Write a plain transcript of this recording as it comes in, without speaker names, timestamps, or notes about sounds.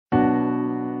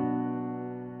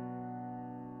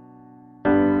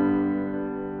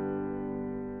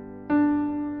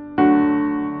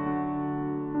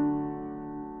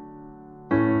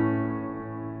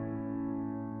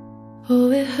Oh,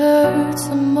 it hurts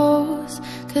the most,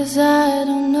 'cause I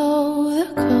don't know the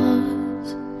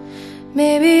cause.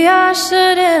 Maybe I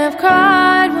shouldn't have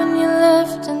cried when you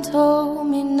left and told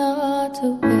me not to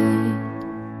wait.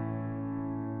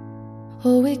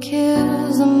 Oh, it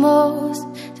kills the most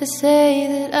to say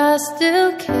that I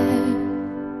still care.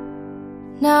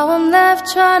 Now I'm left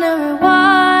trying to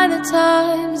rewind the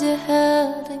times you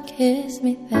held and kissed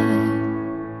me there.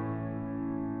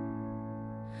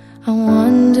 I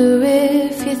wonder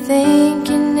if you're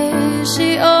thinking, is she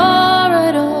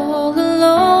alright all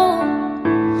alone?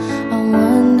 I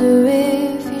wonder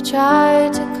if you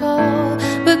tried to call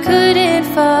but couldn't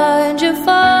find your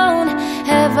phone.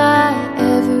 Have I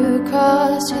ever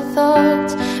crossed your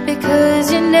thoughts? Because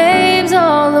your name's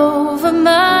all over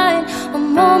mine. A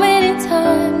moment in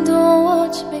time, don't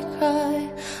watch me cry.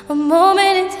 A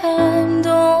moment in time,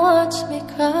 don't watch me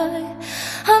cry.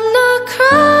 I'm not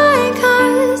crying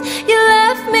 'cause you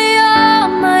left me on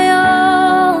my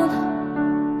own.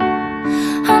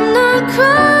 I'm not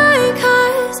crying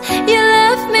 'cause you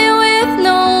left me with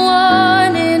no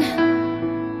warning.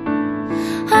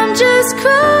 I'm just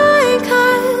crying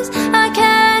 'cause I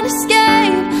can't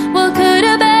escape what could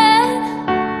have been.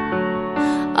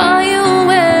 Are you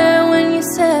aware when you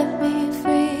set me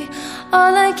free?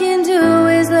 All I can do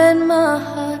is let my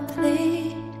heart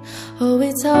bleed. Oh,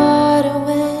 it's harder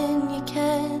when you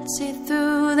can't see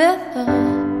through their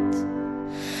thoughts.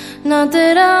 Not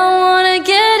that I wanna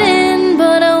get in,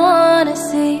 but I wanna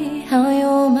see how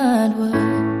your mind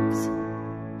works.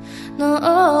 No,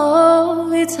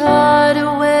 it's harder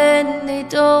when they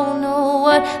don't know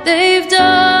what they've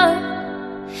done.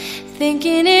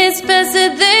 Thinking it's best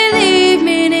that they leave,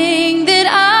 meaning that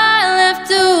I left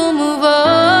to move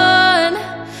on.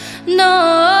 No,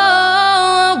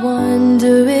 I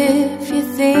wonder if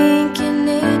you're thinking,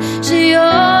 is she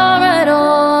alright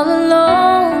all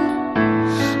alone?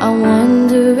 I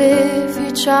wonder if you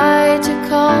tried to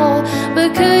call but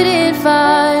couldn't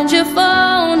find your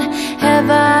phone. Have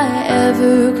I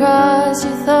ever crossed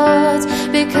your thoughts?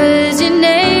 Because your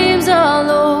name's all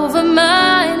over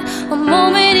mine. A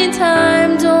moment in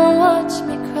time, don't watch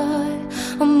me cry.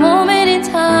 A moment in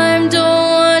time, don't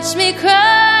watch me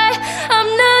cry. I'm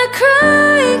not crying.